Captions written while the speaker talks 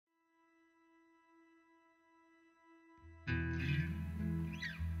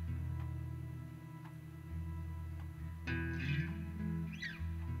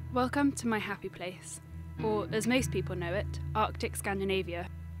Welcome to my happy place, or as most people know it, Arctic Scandinavia.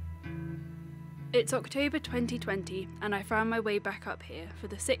 It's October 2020 and I found my way back up here for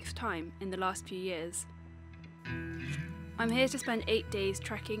the 6th time in the last few years. I'm here to spend 8 days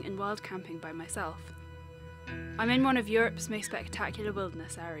trekking and wild camping by myself. I'm in one of Europe's most spectacular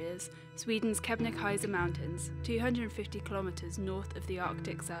wilderness areas, Sweden's Kebnekaise Mountains, 250 kilometres north of the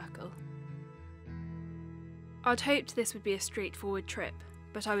Arctic Circle. I'd hoped this would be a straightforward trip,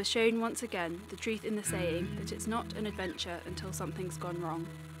 but I was shown once again the truth in the saying that it's not an adventure until something's gone wrong.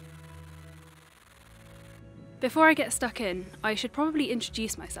 Before I get stuck in, I should probably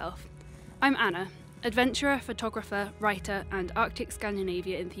introduce myself. I'm Anna, adventurer, photographer, writer and Arctic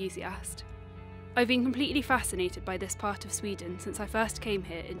Scandinavia enthusiast. I've been completely fascinated by this part of Sweden since I first came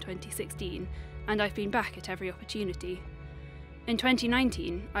here in 2016, and I've been back at every opportunity. In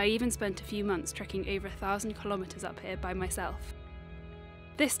 2019, I even spent a few months trekking over 1,000 kilometres up here by myself.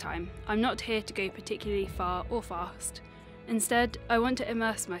 This time, I'm not here to go particularly far or fast. Instead, I want to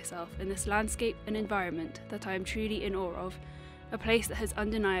immerse myself in this landscape and environment that I am truly in awe of, a place that has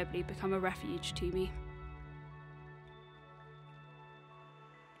undeniably become a refuge to me.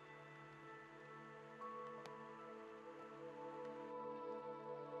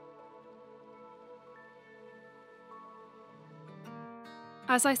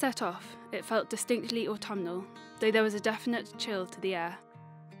 As I set off, it felt distinctly autumnal, though there was a definite chill to the air.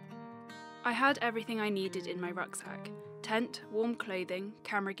 I had everything I needed in my rucksack: tent, warm clothing,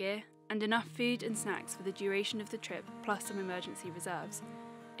 camera gear, and enough food and snacks for the duration of the trip, plus some emergency reserves.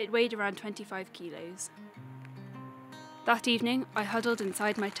 It weighed around 25 kilos. That evening, I huddled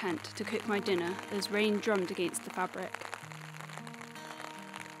inside my tent to cook my dinner as rain drummed against the fabric.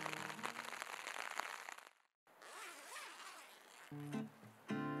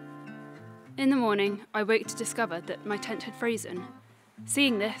 In the morning, I woke to discover that my tent had frozen.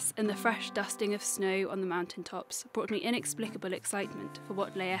 Seeing this and the fresh dusting of snow on the mountaintops brought me inexplicable excitement for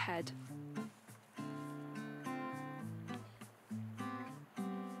what lay ahead.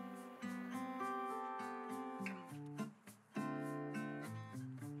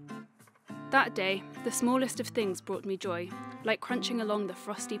 That day, the smallest of things brought me joy, like crunching along the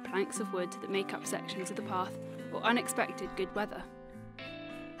frosty planks of wood that make up sections of the path, or unexpected good weather.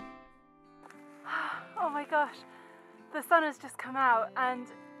 Oh my gosh, the sun has just come out and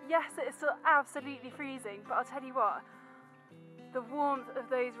yes, it is still absolutely freezing, but I'll tell you what, the warmth of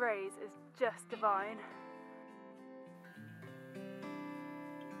those rays is just divine.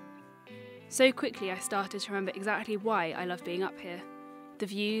 So quickly I started to remember exactly why I love being up here. The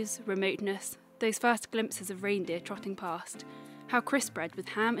views, remoteness, those first glimpses of reindeer trotting past, how crisp bread with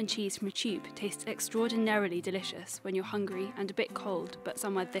ham and cheese from a tube tastes extraordinarily delicious when you're hungry and a bit cold, but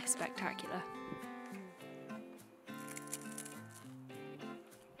somewhere this spectacular.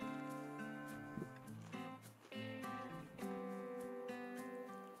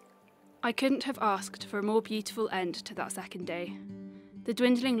 I couldn't have asked for a more beautiful end to that second day. The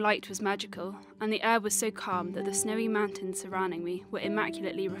dwindling light was magical, and the air was so calm that the snowy mountains surrounding me were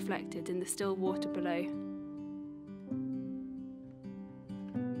immaculately reflected in the still water below.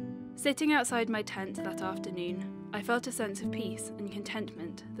 Sitting outside my tent that afternoon, I felt a sense of peace and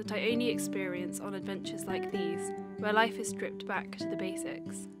contentment that I only experience on adventures like these, where life is stripped back to the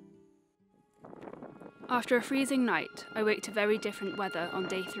basics. After a freezing night, I woke to very different weather on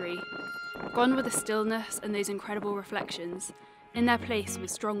day 3. Gone were the stillness and those incredible reflections. In their place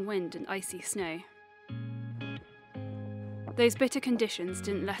was strong wind and icy snow. Those bitter conditions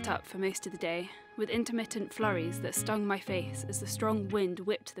didn't let up for most of the day, with intermittent flurries that stung my face as the strong wind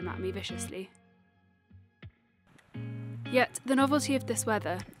whipped them at me viciously. Yet the novelty of this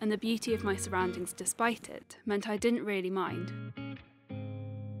weather and the beauty of my surroundings despite it meant I didn't really mind.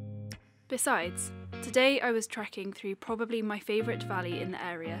 Besides, today I was trekking through probably my favourite valley in the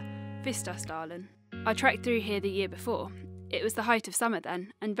area, Vistasdalen. I trekked through here the year before. It was the height of summer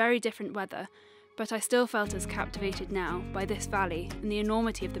then, and very different weather, but I still felt as captivated now by this valley and the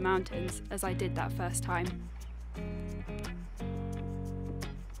enormity of the mountains as I did that first time.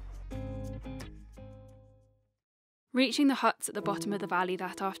 Reaching the huts at the bottom of the valley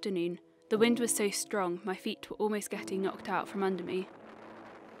that afternoon, the wind was so strong my feet were almost getting knocked out from under me.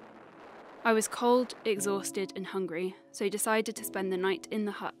 I was cold, exhausted and hungry, so decided to spend the night in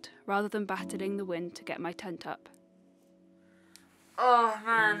the hut rather than battling the wind to get my tent up. Oh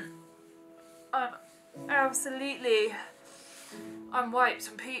man, I'm wiped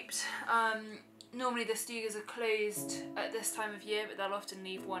and pooped. Normally the stugas are closed at this time of year, but they'll often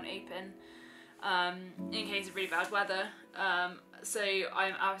leave one open in case of really bad weather. So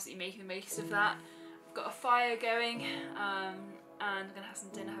I'm absolutely making the most of that. I've got a fire going and I'm gonna have some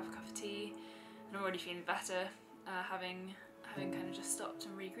dinner, have a cup of tea, and I'm already feeling better, having kind of just stopped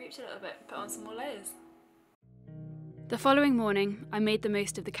and regrouped a little bit, put on some more layers. The following morning, I made the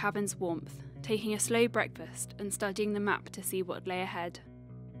most of the cabin's warmth, taking a slow breakfast and studying the map to see what lay ahead.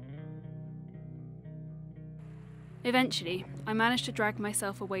 Eventually, I managed to drag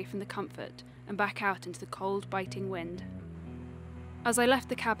myself away from the comfort and back out into the cold, biting wind. As I left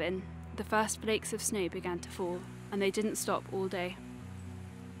the cabin, the first flakes of snow began to fall, and they didn't stop all day.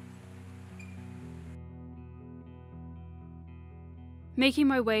 Making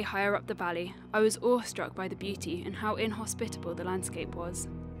my way higher up the valley, I was awestruck by the beauty and how inhospitable the landscape was.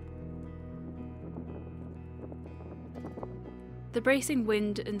 The bracing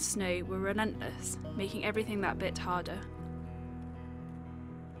wind and snow were relentless, making everything that bit harder.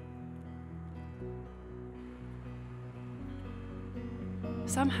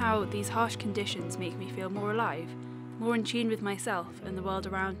 Somehow, these harsh conditions make me feel more alive, more in tune with myself and the world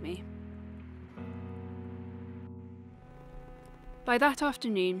around me. By that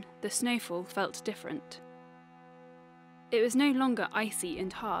afternoon, the snowfall felt different. It was no longer icy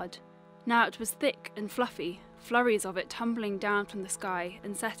and hard. Now it was thick and fluffy, flurries of it tumbling down from the sky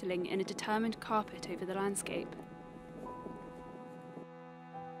and settling in a determined carpet over the landscape.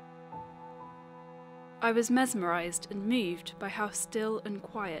 I was mesmerised and moved by how still and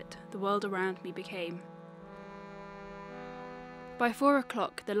quiet the world around me became. By 4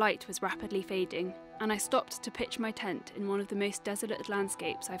 o'clock, the light was rapidly fading, and I stopped to pitch my tent in one of the most desolate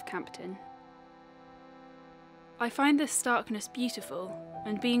landscapes I've camped in. I find this starkness beautiful,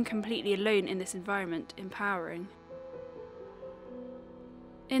 and being completely alone in this environment empowering.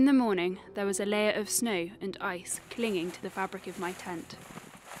 In the morning, there was a layer of snow and ice clinging to the fabric of my tent.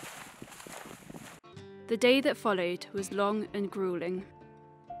 The day that followed was long and gruelling.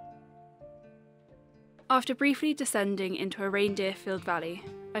 After briefly descending into a reindeer-filled valley,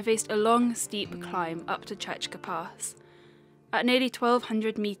 I faced a long, steep climb up to Chechka Pass. At nearly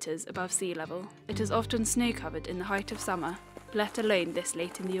 1,200 metres above sea level, it is often snow-covered in the height of summer, let alone this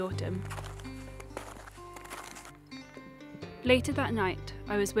late in the autumn. Later that night,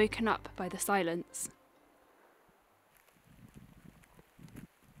 I was woken up by the silence.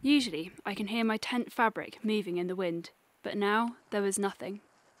 Usually, I can hear my tent fabric moving in the wind, but now there was nothing.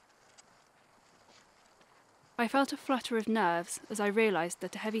 I felt a flutter of nerves as I realised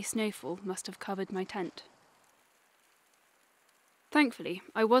that a heavy snowfall must have covered my tent. Thankfully,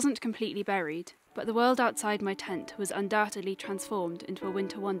 I wasn't completely buried, but the world outside my tent was undoubtedly transformed into a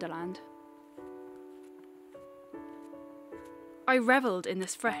winter wonderland. I revelled in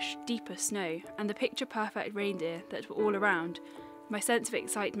this fresh, deeper snow and the picture-perfect reindeer that were all around, my sense of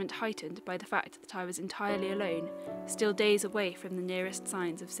excitement heightened by the fact that I was entirely alone, still days away from the nearest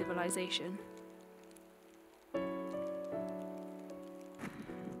signs of civilization.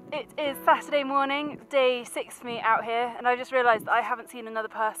 It is Saturday morning, day 6 for me out here, and I just realised that I haven't seen another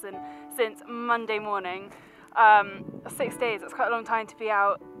person since Monday morning. 6 days, that's quite a long time to be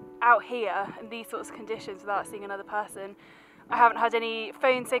out here in these sorts of conditions without seeing another person. I haven't had any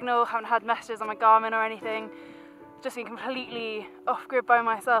phone signal, haven't had messages on my Garmin or anything. Just been completely off grid by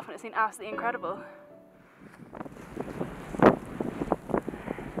myself, and it's been absolutely incredible.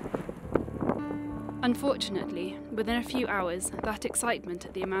 Unfortunately, within a few hours, that excitement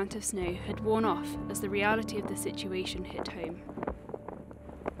at the amount of snow had worn off as the reality of the situation hit home.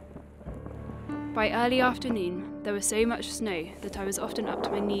 By early afternoon, there was so much snow that I was often up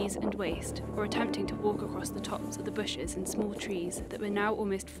to my knees and waist, or attempting to walk across the tops of the bushes and small trees that were now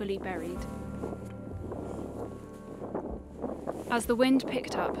almost fully buried. As the wind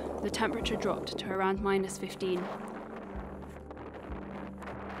picked up, the temperature dropped to around -15.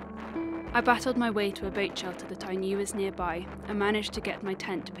 I battled my way to a boat shelter that I knew was nearby and managed to get my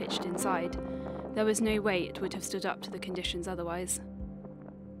tent pitched inside. There was no way it would have stood up to the conditions otherwise.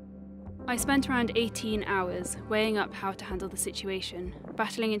 I spent around 18 hours weighing up how to handle the situation,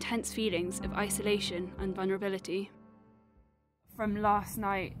 battling intense feelings of isolation and vulnerability. From last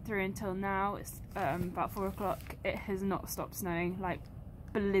night through until now, it's about 4 o'clock, it has not stopped snowing, like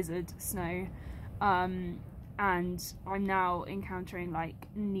blizzard snow. And I'm now encountering like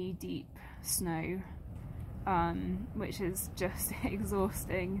knee-deep snow, which is just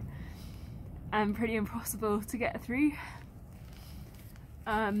exhausting and pretty impossible to get through.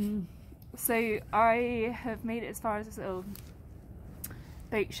 So I have made it as far as this little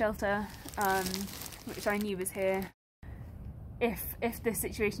boat shelter, which I knew was here. If this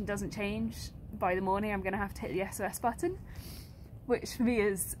situation doesn't change by the morning, I'm going to have to hit the SOS button, which for me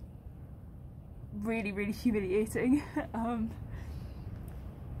is really, really humiliating.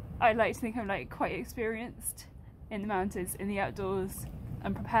 I'd like to think I'm like quite experienced in the mountains, in the outdoors.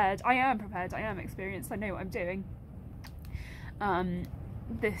 I'm prepared. I am experienced. I know what I'm doing.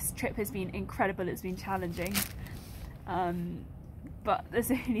 This trip has been incredible. It's been challenging. But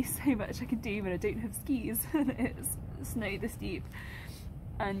there's only so much I can do when I don't have skis and it's snow this deep.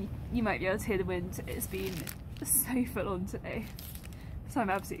 And you might be able to hear the wind. It's been so full on today. So I'm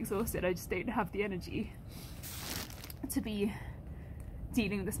absolutely exhausted. I just don't have the energy to be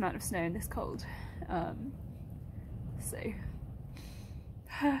dealing with this amount of snow and this cold. So,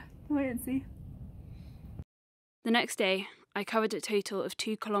 wait and see. The next day, I covered a total of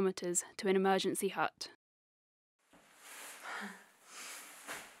 2 kilometres to an emergency hut.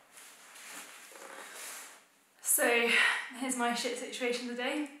 So, here's my shit situation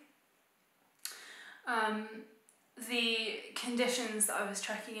today. The conditions that I was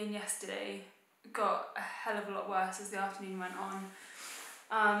trekking in yesterday got a hell of a lot worse as the afternoon went on,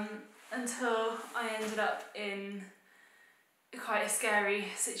 until I ended up in quite a scary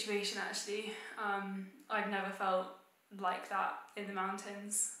situation actually. I've never felt like that in the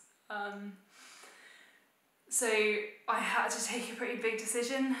mountains. So I had to take a pretty big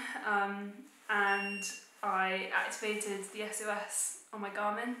decision, and I activated the SOS on my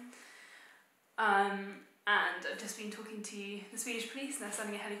Garmin, and I've just been talking to the Swedish police and they're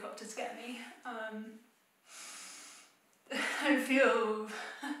sending a helicopter to get me. I feel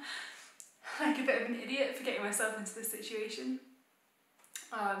like a bit of an idiot for getting myself into this situation,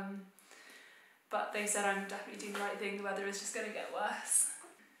 but they said I'm definitely doing the right thing. The weather is just going to get worse.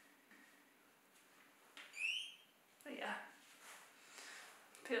 But yeah,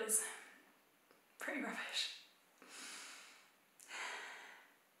 feels pretty rubbish.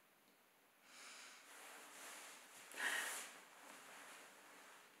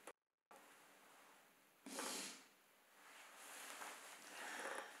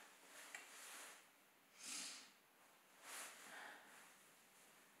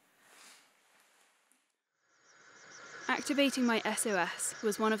 Activating my SOS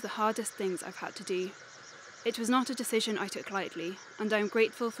was one of the hardest things I've had to do. It was not a decision I took lightly, and I am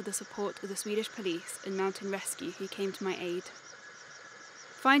grateful for the support of the Swedish police and mountain rescue who came to my aid.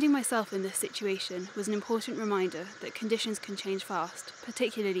 Finding myself in this situation was an important reminder that conditions can change fast,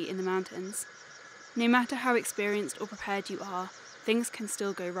 particularly in the mountains. No matter how experienced or prepared you are, things can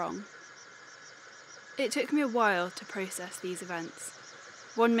still go wrong. It took me a while to process these events.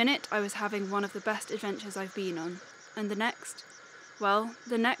 1 minute I was having one of the best adventures I've been on, and the next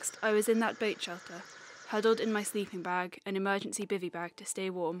I was in that boat shelter, huddled in my sleeping bag and emergency bivvy bag to stay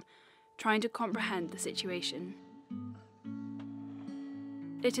warm, trying to comprehend the situation.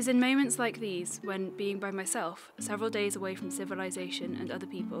 It is in moments like these when being by myself, several days away from civilization and other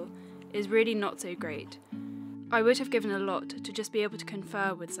people, is really not so great. I would have given a lot to just be able to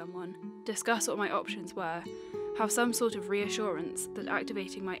confer with someone, discuss what my options were, have some sort of reassurance that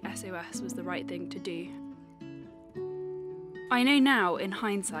activating my SOS was the right thing to do. I know now, in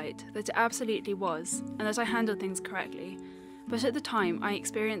hindsight, that it absolutely was, and that I handled things correctly, but at the time I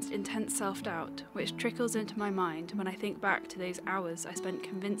experienced intense self-doubt, which trickles into my mind when I think back to those hours I spent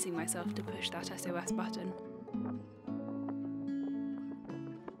convincing myself to push that SOS button.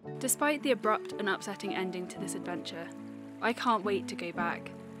 Despite the abrupt and upsetting ending to this adventure, I can't wait to go back.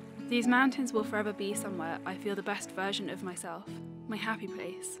 These mountains will forever be somewhere I feel the best version of myself, my happy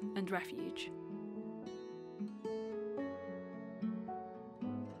place and refuge.